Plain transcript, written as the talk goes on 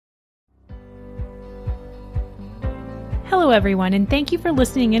Hello, everyone, and thank you for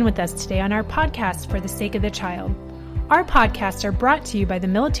listening in with us today on our podcast, For the Sake of the Child. Our podcasts are brought to you by the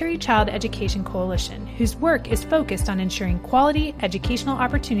Military Child Education Coalition, whose work is focused on ensuring quality educational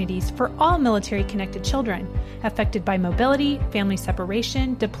opportunities for all military-connected children affected by mobility, family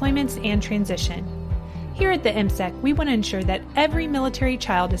separation, deployments, and transition. Here at the MSEC, we want to ensure that every military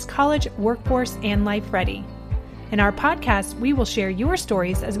child is college, workforce, and life ready. In our podcast, we will share your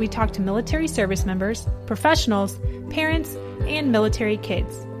stories as we talk to military service members, professionals, parents, and military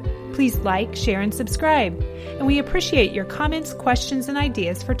kids. Please like, share, and subscribe. And we appreciate your comments, questions, and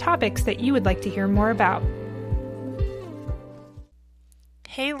ideas for topics that you would like to hear more about.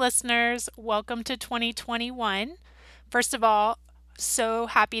 Hey listeners, welcome to 2021. First of all, so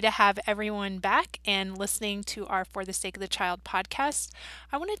happy to have everyone back and listening to our For the Sake of the Child podcast.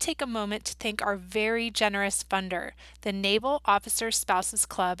 I want to take a moment to thank our very generous funder, the Naval Officer Spouses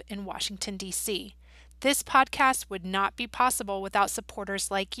Club in Washington, D.C. This podcast would not be possible without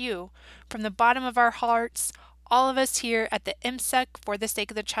supporters like you. From the bottom of our hearts, all of us here at the MSEC For the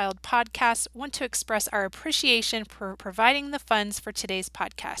Sake of the Child podcast want to express our appreciation for providing the funds for today's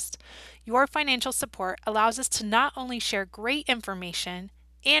podcast. Your financial support allows us to not only share great information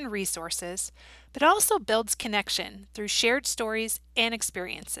and resources, but also builds connection through shared stories and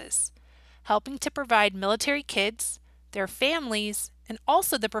experiences, helping to provide military kids, their families, and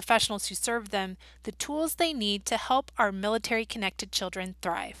also the professionals who serve them the tools they need to help our military-connected children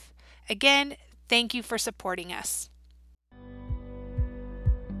thrive. Again, thank you for supporting us.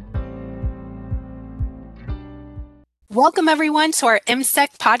 Welcome everyone to our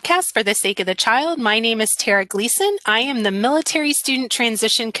MSEC podcast For the Sake of the Child. My name is Tara Gleason. I am the Military Student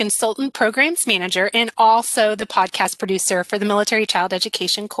Transition Consultant Programs Manager and also the podcast producer for the Military Child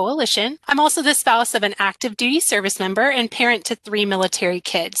Education Coalition. I'm also the spouse of an active duty service member and parent to 3 military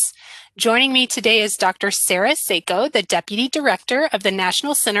kids. Joining me today is Dr. Sarah Sako, the Deputy Director of the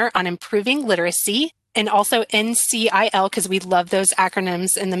National Center on Improving Literacy, and also NCIL, because we love those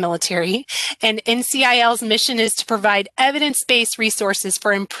acronyms in the military. And NCIL's mission is to provide evidence-based resources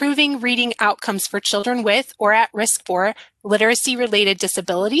for improving reading outcomes for children with or at risk for literacy-related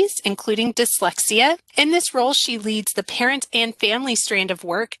disabilities, including dyslexia. In this role, she leads the parent and family strand of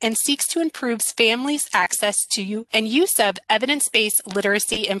work and seeks to improve families' access to and use of evidence-based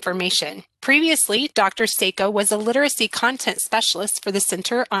literacy information. Previously, Dr. Sako was a literacy content specialist for the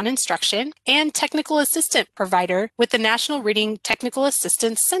Center on Instruction and technical assistant provider with the National Reading Technical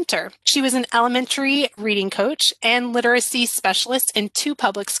Assistance Center. She was an elementary reading coach and literacy specialist in 2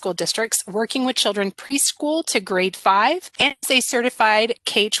 public school districts, working with children preschool to grade 5 and is a certified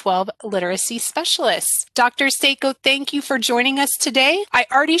K-12 literacy specialist. Dr. Sako, thank you for joining us today. I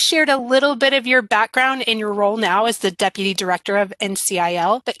already shared a little bit of your background in your role now as the Deputy Director of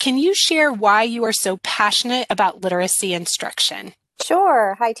NCIL, but can you share why you are so passionate about literacy instruction?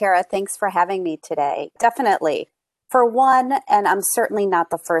 Sure. Hi, Tara. Thanks for having me today. Definitely. For one, and I'm certainly not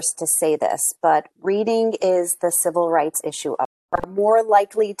the first to say this, but reading is the civil rights issue. Are more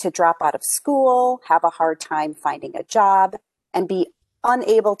likely to drop out of school, have a hard time finding a job, and be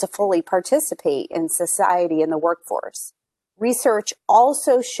unable to fully participate in society and the workforce. Research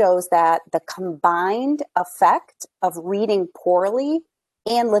also shows that the combined effect of reading poorly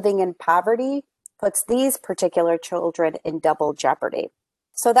and living in poverty puts these particular children in double jeopardy.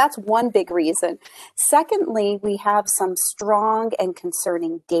 So that's one big reason. Secondly, we have some strong and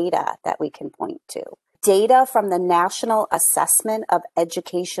concerning data that we can point to. Data from the National Assessment of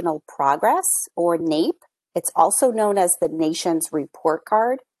Educational Progress, or NAEP, it's also known as the nation's report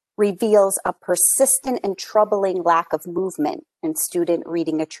card, reveals a persistent and troubling lack of movement in student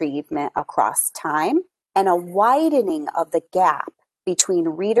reading achievement across time and a widening of the gap between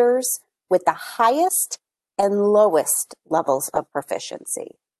readers with the highest and lowest levels of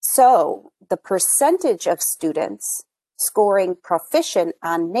proficiency. So the percentage of students scoring proficient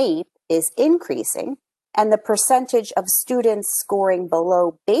on NAEP is increasing, and the percentage of students scoring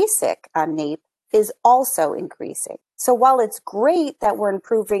below basic on NAEP is also increasing. So while it's great that we're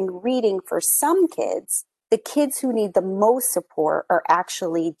improving reading for some kids, the kids who need the most support are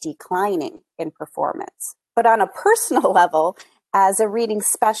actually declining in performance. But on a personal level, as a reading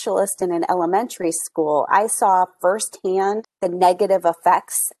specialist in an elementary school, I saw firsthand the negative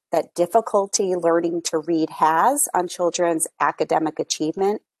effects that difficulty learning to read has on children's academic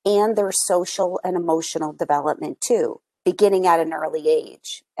achievement and their social and emotional development too, beginning at an early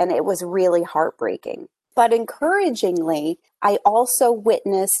age. And it was really heartbreaking. But encouragingly, I also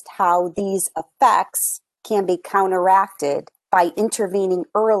witnessed how these effects can be counteracted by intervening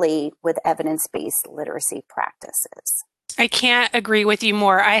early with evidence-based literacy practices. I can't agree with you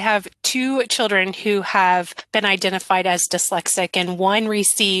more. I have two children who have been identified as dyslexic, and one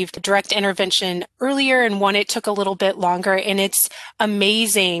received direct intervention earlier and one it took a little bit longer. And it's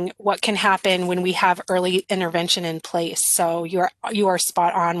amazing what can happen when we have early intervention in place. So you are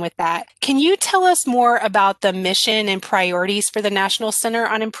spot on with that. Can you tell us more about the mission and priorities for the National Center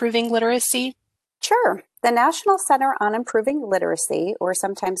on Improving Literacy? Sure. The National Center on Improving Literacy, or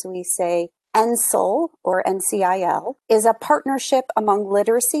sometimes we say NCIL or NCIL, is a partnership among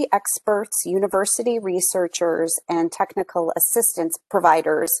literacy experts, university researchers, and technical assistance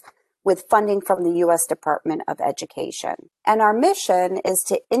providers with funding from the U.S. Department of Education. And our mission is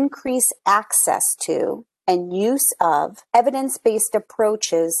to increase access to and use of evidence-based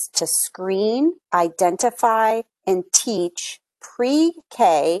approaches to screen, identify, and teach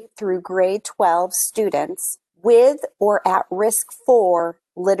pre-K through grade 12 students with or at risk for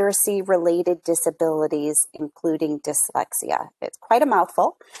literacy-related disabilities, including dyslexia. It's quite a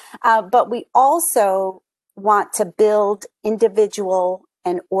mouthful, but we also want to build individual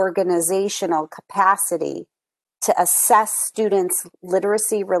and organizational capacity to assess students'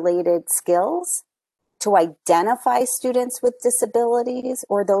 literacy-related skills, to identify students with disabilities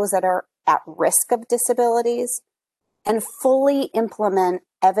or those that are at risk of disabilities, and fully implement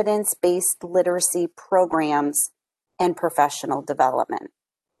evidence-based literacy programs and professional development.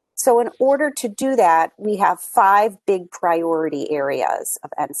 So in order to do that, we have 5 big priority areas of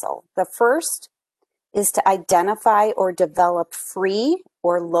NCIL. The first is to identify or develop free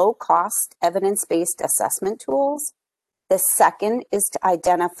or low-cost evidence-based assessment tools. The second is to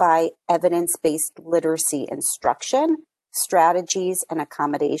identify evidence-based literacy instruction, strategies, and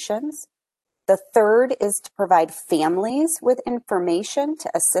accommodations. The third is to provide families with information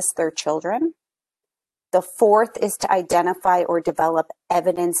to assist their children. The fourth is to identify or develop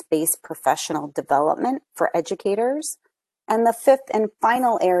evidence-based professional development for educators. And the fifth and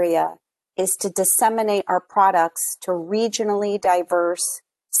final area is to disseminate our products to regionally diverse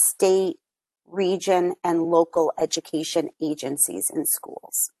state, region, and local education agencies and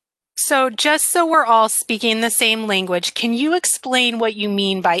schools. So just so we're all speaking the same language, can you explain what you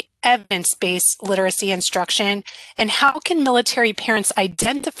mean by evidence-based literacy instruction, and how can military parents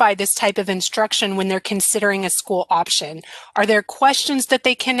identify this type of instruction when they're considering a school option? Are there questions that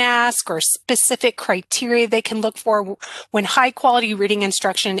they can ask or specific criteria they can look for when high-quality reading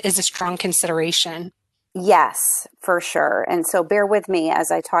instruction is a strong consideration? Yes, for sure. And so bear with me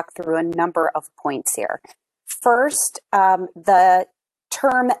as I talk through a number of points here. First, the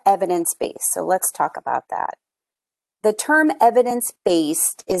term evidence-based. So let's talk about that. The term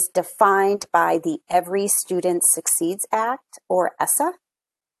evidence-based is defined by the Every Student Succeeds Act, or ESSA.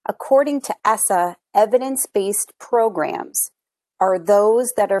 According to ESSA, evidence-based programs are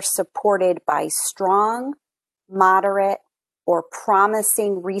those that are supported by strong, moderate, or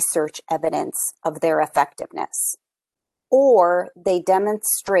promising research evidence of their effectiveness, or they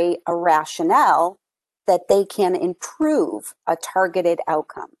demonstrate a rationale that they can improve a targeted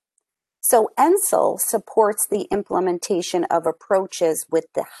outcome. So NCIL supports the implementation of approaches with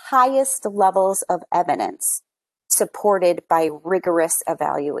the highest levels of evidence supported by rigorous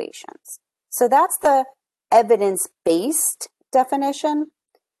evaluations. So that's the evidence-based definition.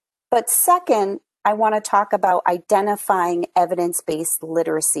 But second, I want to talk about identifying evidence-based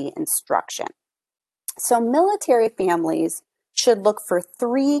literacy instruction. So military families should look for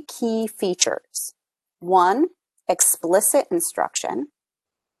 3 key features. 1, explicit instruction.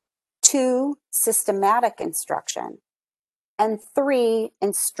 2, systematic instruction. And 3,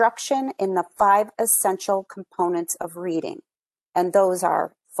 instruction in the 5 essential components of reading. And those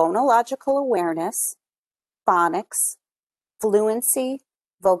are phonological awareness, phonics, fluency,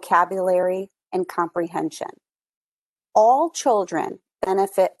 vocabulary, and comprehension. All children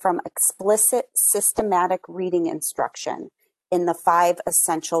benefit from explicit systematic reading instruction in the 5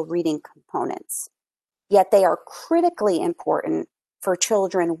 essential reading components. Yet they are critically important for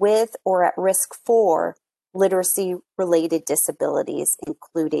children with or at risk for literacy-related disabilities,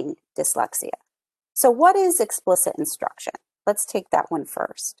 including dyslexia. So what is explicit instruction? Let's take that one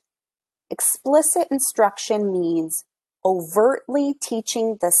first. Explicit instruction means overtly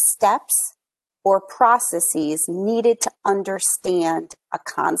teaching the steps or processes needed to understand a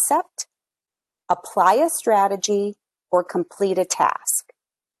concept, apply a strategy, or complete a task.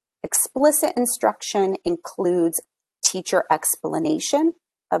 Explicit instruction includes teacher explanation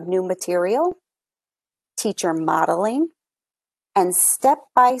of new material, teacher modeling, and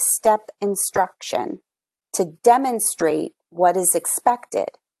step-by-step instruction to demonstrate what is expected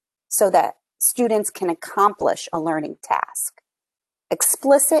so that students can accomplish a learning task.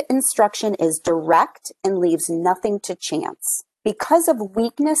 Explicit instruction is direct and leaves nothing to chance. Because of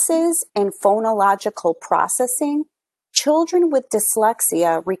weaknesses in phonological processing, children with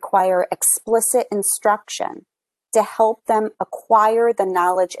dyslexia require explicit instruction to help them acquire the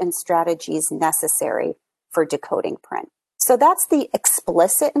knowledge and strategies necessary for decoding print. So that's the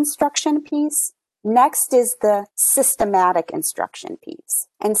explicit instruction piece. Next is the systematic instruction piece.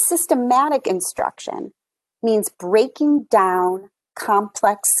 And systematic instruction means breaking down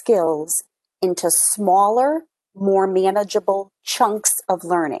complex skills into smaller, more manageable chunks of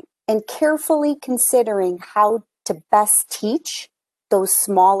learning and carefully considering how to best teach those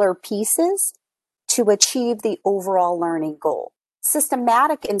smaller pieces to achieve the overall learning goal.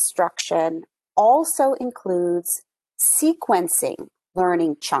 Systematic instruction also includes sequencing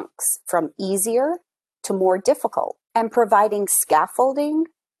learning chunks from easier to more difficult and providing scaffolding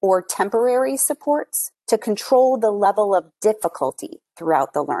or temporary supports to control the level of difficulty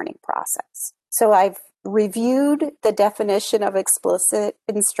throughout the learning process. So I've reviewed the definition of explicit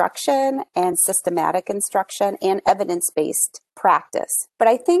instruction and systematic instruction and evidence-based practice. But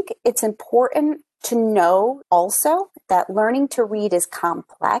I think it's important to know also that learning to read is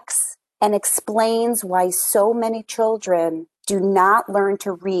complex and explains why so many children do not learn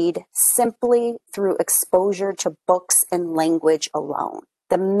to read simply through exposure to books and language alone.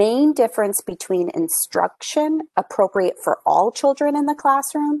 The main difference between instruction appropriate for all children in the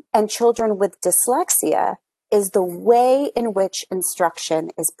classroom and children with dyslexia is the way in which instruction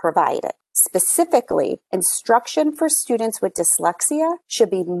is provided. Specifically, instruction for students with dyslexia should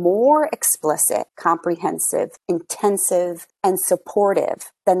be more explicit, comprehensive, intensive, and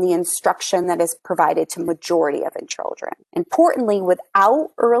supportive than the instruction that is provided to majority of children. Importantly, without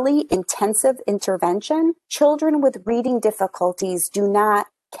early intensive intervention, children with reading difficulties do not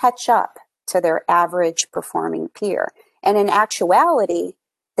catch up to their average performing peer. And in actuality,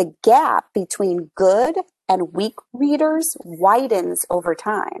 the gap between good and weak readers widens over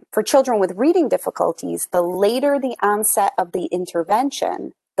time. For children with reading difficulties, the later the onset of the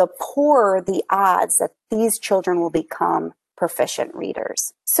intervention, the poorer the odds that these children will become proficient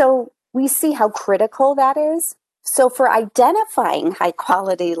readers. So we see how critical that is. So for identifying high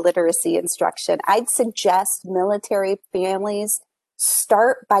quality literacy instruction, I'd suggest military families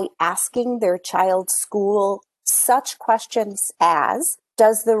start by asking their child's school such questions as,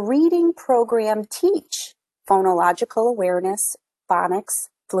 does the reading program teach phonological awareness, phonics,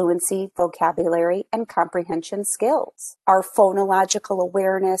 fluency, vocabulary, and comprehension skills? Are phonological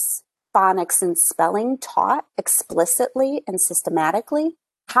awareness, phonics, and spelling taught explicitly and systematically?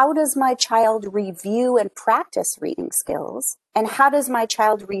 How does my child review and practice reading skills? And how does my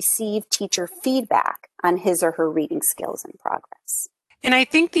child receive teacher feedback on his or her reading skills and progress? And I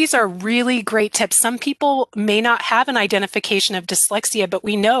think these are really great tips. Some people may not have an identification of dyslexia, but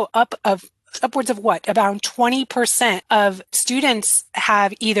we know upwards of about 20% of students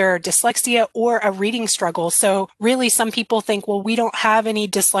have either dyslexia or a reading struggle. So really some people think, well, we don't have any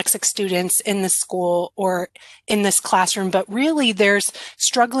dyslexic students in the school or in this classroom, but really there's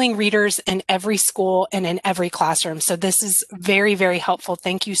struggling readers in every school and in every classroom. So this is very, very helpful.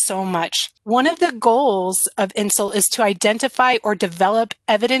 Thank you so much. One of the goals of INSEL is to identify or develop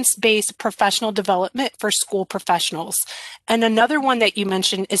evidence-based professional development for school professionals. And another one that you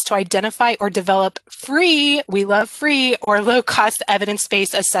mentioned is to identify or develop free, we love free, or low-cost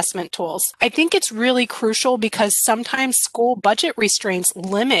evidence-based assessment tools. I think it's really crucial because sometimes school budget restraints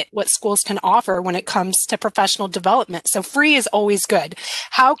limit what schools can offer when it comes to professional development. So free is always good.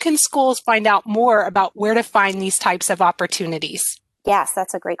 How can schools find out more about where to find these types of opportunities? Yes,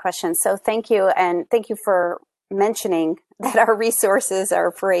 that's a great question. So thank you. And thank you for mentioning that our resources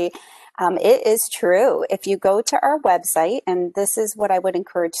are free. It is true. If you go to our website, and this is what I would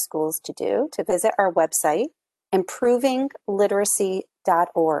encourage schools to do, to visit our website,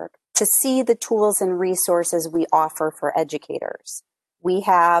 improvingliteracy.org, to see the tools and resources we offer for educators. We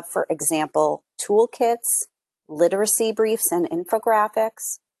have, for example, toolkits, literacy briefs and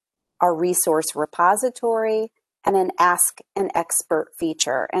infographics, our resource repository, and an Ask an Expert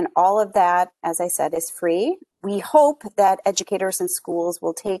feature. And all of that, as I said, is free. We hope that educators and schools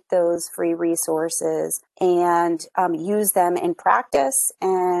will take those free resources and use them in practice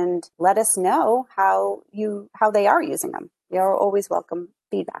and let us know how they are using them. You're always welcome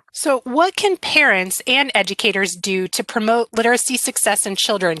feedback. So what can parents and educators do to promote literacy success in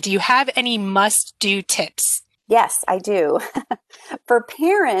children? Do you have any must-do tips? Yes, I do. For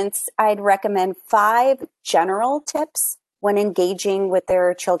parents, I'd recommend 5 general tips when engaging with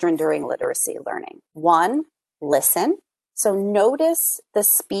their children during literacy learning. 1, listen. So notice the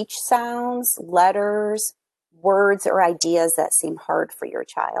speech sounds, letters, words, or ideas that seem hard for your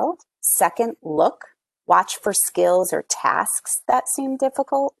child. 2, look. Watch for skills or tasks that seem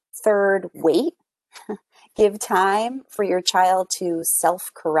difficult. Third, wait. Give time for your child to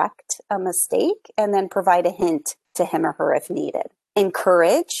self-correct a mistake and then provide a hint to him or her if needed.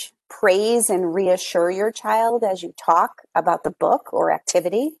 Encourage, praise, and reassure your child as you talk about the book or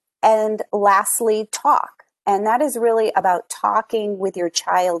activity. And lastly, talk. And that is really about talking with your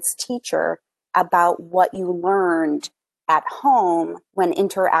child's teacher about what you learned at home when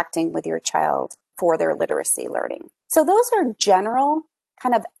interacting with your child for their literacy learning. So those are general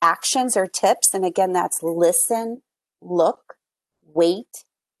kind of actions or tips. And again, that's listen, look, wait,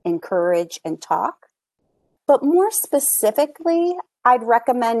 encourage, and talk. But more specifically, I'd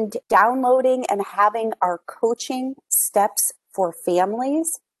recommend downloading and having our Coaching Steps for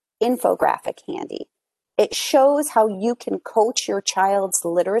Families infographic handy. It shows how you can coach your child's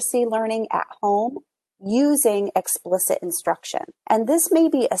literacy learning at home using explicit instruction. And this may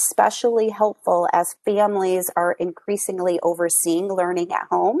be especially helpful as families are increasingly overseeing learning at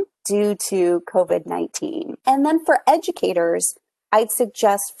home due to COVID-19. And then for educators, I'd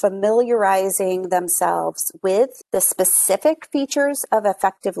suggest familiarizing themselves with the specific features of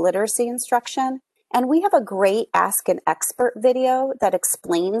effective literacy instruction. And we have a great Ask an Expert video that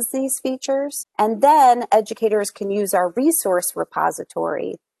explains these features. And then educators can use our resource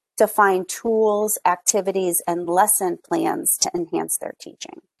repository to find tools, activities, and lesson plans to enhance their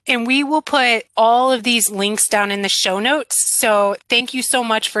teaching. And we will put all of these links down in the show notes. So thank you so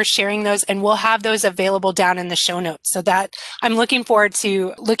much for sharing those. And we'll have those available down in the show notes. So that I'm looking forward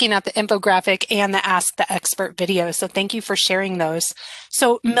to looking at the infographic and the Ask the Expert video. So thank you for sharing those.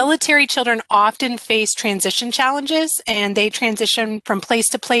 So military children often face transition challenges and they transition from place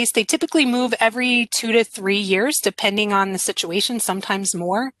to place. They typically move every 2 to 3 years, depending on the situation, sometimes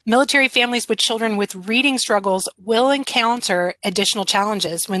more. Military families with children with reading struggles will encounter additional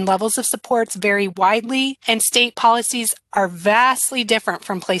challenges when levels of supports vary widely and state policies are vastly different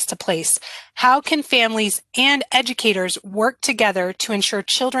from place to place. How can families and educators work together to ensure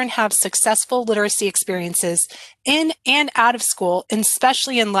children have successful literacy experiences in and out of school,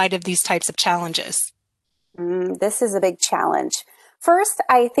 especially in light of these types of challenges? This is a big challenge. First,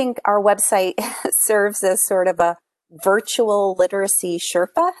 I think our website serves as sort of a virtual literacy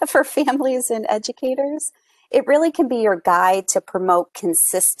Sherpa for families and educators. It really can be your guide to promote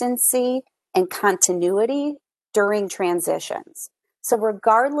consistency and continuity during transitions. So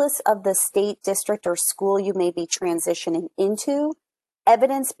regardless of the state, district, or school you may be transitioning into,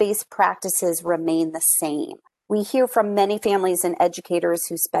 evidence-based practices remain the same. We hear from many families and educators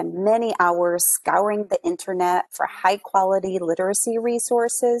who spend many hours scouring the internet for high-quality literacy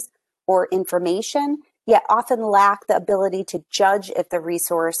resources or information, yet often lack the ability to judge if the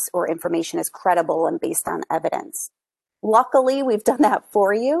resource or information is credible and based on evidence. Luckily, we've done that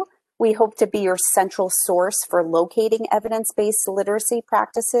for you. We hope to be your central source for locating evidence-based literacy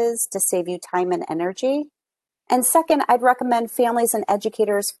practices to save you time and energy. And second, I'd recommend families and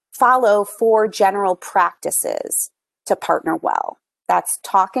educators follow 4 general practices to partner well. That's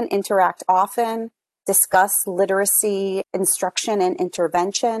talk and interact often, discuss literacy instruction and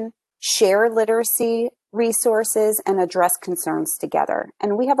intervention, share literacy resources, and address concerns together.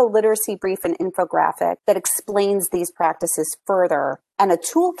 And we have a literacy brief and infographic that explains these practices further, and a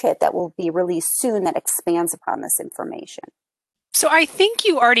toolkit that will be released soon that expands upon this information. So I think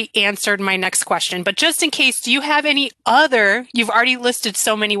you already answered my next question, but just in case, do you have any other, you've already listed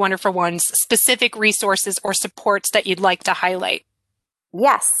so many wonderful ones, specific resources or supports that you'd like to highlight?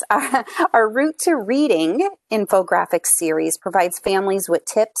 Yes, our Route to Reading infographic series provides families with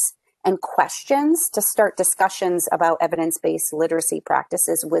tips and questions to start discussions about evidence-based literacy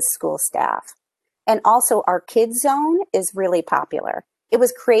practices with school staff. And also our Kids Zone is really popular. It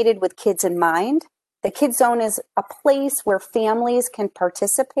was created with kids in mind. The Kids Zone is a place where families can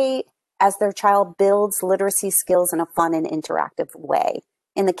participate as their child builds literacy skills in a fun and interactive way.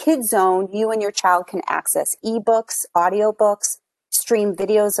 In the Kids Zone, you and your child can access ebooks, audiobooks, stream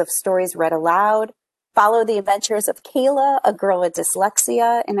videos of stories read aloud, follow the adventures of Kayla, a girl with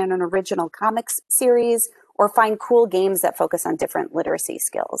dyslexia, in an original comics series, or find cool games that focus on different literacy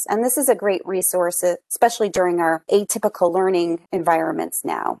skills. And this is a great resource, especially during our atypical learning environments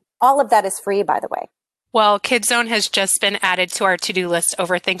now. All of that is free, by the way. Well, KidZone has just been added to our to-do list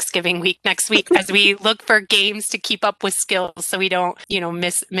over Thanksgiving week next week as we look for games to keep up with skills so we don't,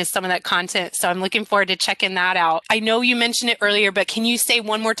 miss some of that content. So I'm looking forward to checking that out. I know you mentioned it earlier, but can you say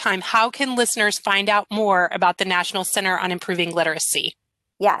one more time, how can listeners find out more about the National Center on Improving Literacy?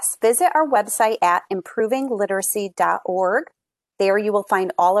 Yes, visit our website at improvingliteracy.org. There you will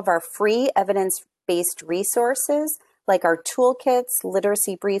find all of our free evidence-based resources like our toolkits,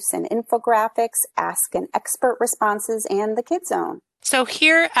 literacy briefs and infographics, ask an expert responses, and the Kid Zone. So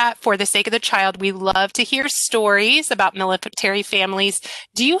here at For the Sake of the Child, we love to hear stories about military families.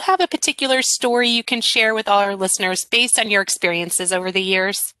 Do you have a particular story you can share with all our listeners based on your experiences over the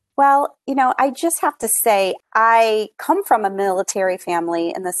years? Well, I just have to say, I come from a military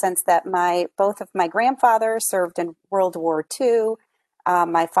family in the sense that both of my grandfathers served in World War II.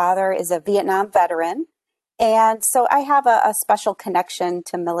 My father is a Vietnam veteran. And so I have a special connection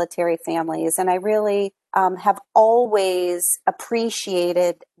to military families. And I really have always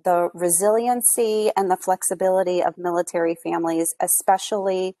appreciated the resiliency and the flexibility of military families,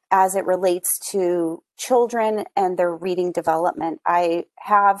 especially as it relates to children and their reading development. I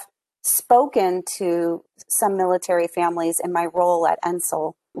have spoken to some military families in my role at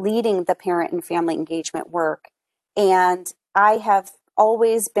ENSEL, leading the parent and family engagement work. And I have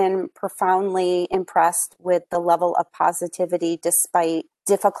always been profoundly impressed with the level of positivity despite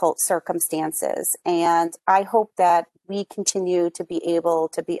difficult circumstances. And I hope that we continue to be able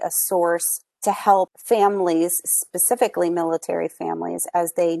to be a source to help families, specifically military families,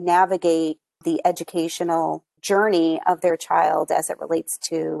 as they navigate the educational journey of their child as it relates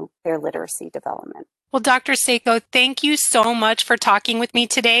to their literacy development. Well, Dr. Sako, thank you so much for talking with me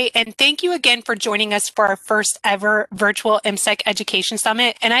today. And thank you again for joining us for our first ever virtual MSEC Education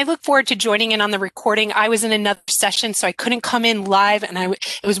Summit. And I look forward to joining in on the recording. I was in another session, so I couldn't come in live. And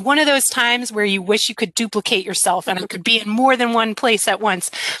it was one of those times where you wish you could duplicate yourself and I could be in more than one place at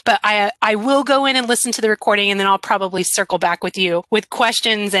once. But I will go in and listen to the recording, and then I'll probably circle back with you with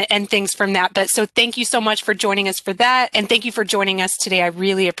questions and things from that. But so thank you so much for joining us for that. And thank you for joining us today. I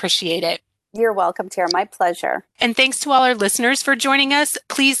really appreciate it. You're welcome, Tara. My pleasure. And thanks to all our listeners for joining us.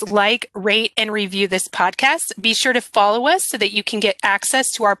 Please like, rate, and review this podcast. Be sure to follow us so that you can get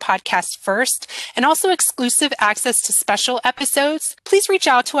access to our podcast first and also exclusive access to special episodes. Please reach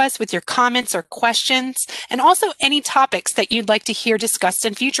out to us with your comments or questions and also any topics that you'd like to hear discussed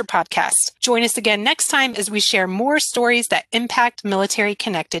in future podcasts. Join us again next time as we share more stories that impact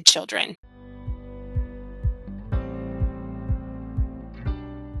military-connected children.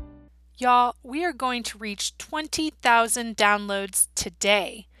 Y'all, we are going to reach 20,000 downloads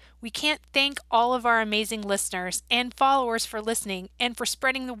today. We can't thank all of our amazing listeners and followers for listening and for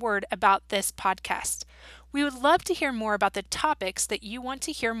spreading the word about this podcast. We would love to hear more about the topics that you want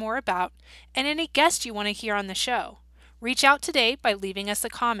to hear more about and any guests you want to hear on the show. Reach out today by leaving us a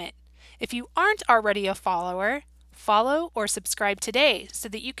comment. If you aren't already a follower, follow or subscribe today so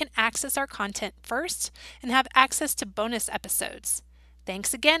that you can access our content first and have access to bonus episodes.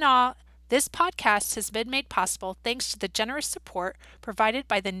 Thanks again, all. This podcast has been made possible thanks to the generous support provided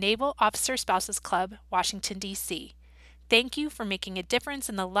by the Naval Officer Spouses Club, Washington, D.C. Thank you for making a difference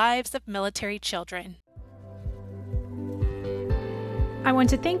in the lives of military children. I want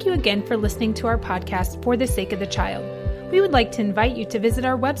to thank you again for listening to our podcast, For the Sake of the Child. We would like to invite you to visit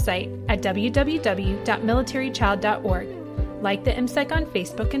our website at www.militarychild.org. Like the MSEC on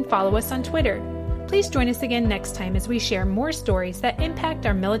Facebook and follow us on Twitter. Please join us again next time as we share more stories that impact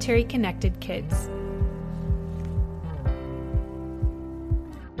our military-connected kids.